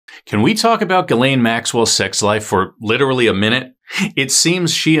Can we talk about Ghislaine Maxwell's sex life for literally a minute? It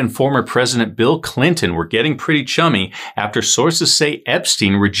seems she and former President Bill Clinton were getting pretty chummy after sources say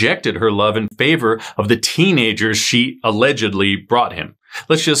Epstein rejected her love in favor of the teenagers she allegedly brought him.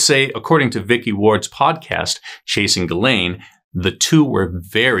 Let's just say, according to Vicky Ward's podcast, Chasing Ghislaine, the two were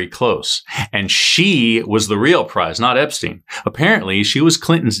very close. And she was the real prize, not Epstein. Apparently, she was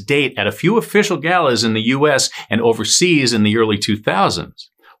Clinton's date at a few official galas in the U.S. and overseas in the early 2000s.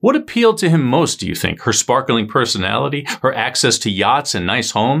 What appealed to him most, do you think? Her sparkling personality, her access to yachts and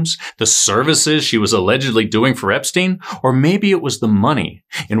nice homes, the services she was allegedly doing for Epstein? Or maybe it was the money.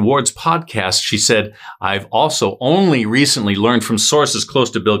 In Ward's podcast, she said, "I've also only recently learned from sources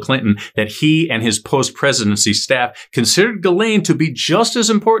close to Bill Clinton that he and his post-presidency staff considered Ghislaine to be just as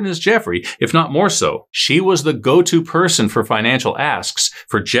important as Jeffrey, if not more so. She was the go-to person for financial asks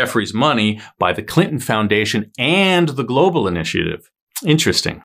for Jeffrey's money by the Clinton Foundation and the Global Initiative." Interesting.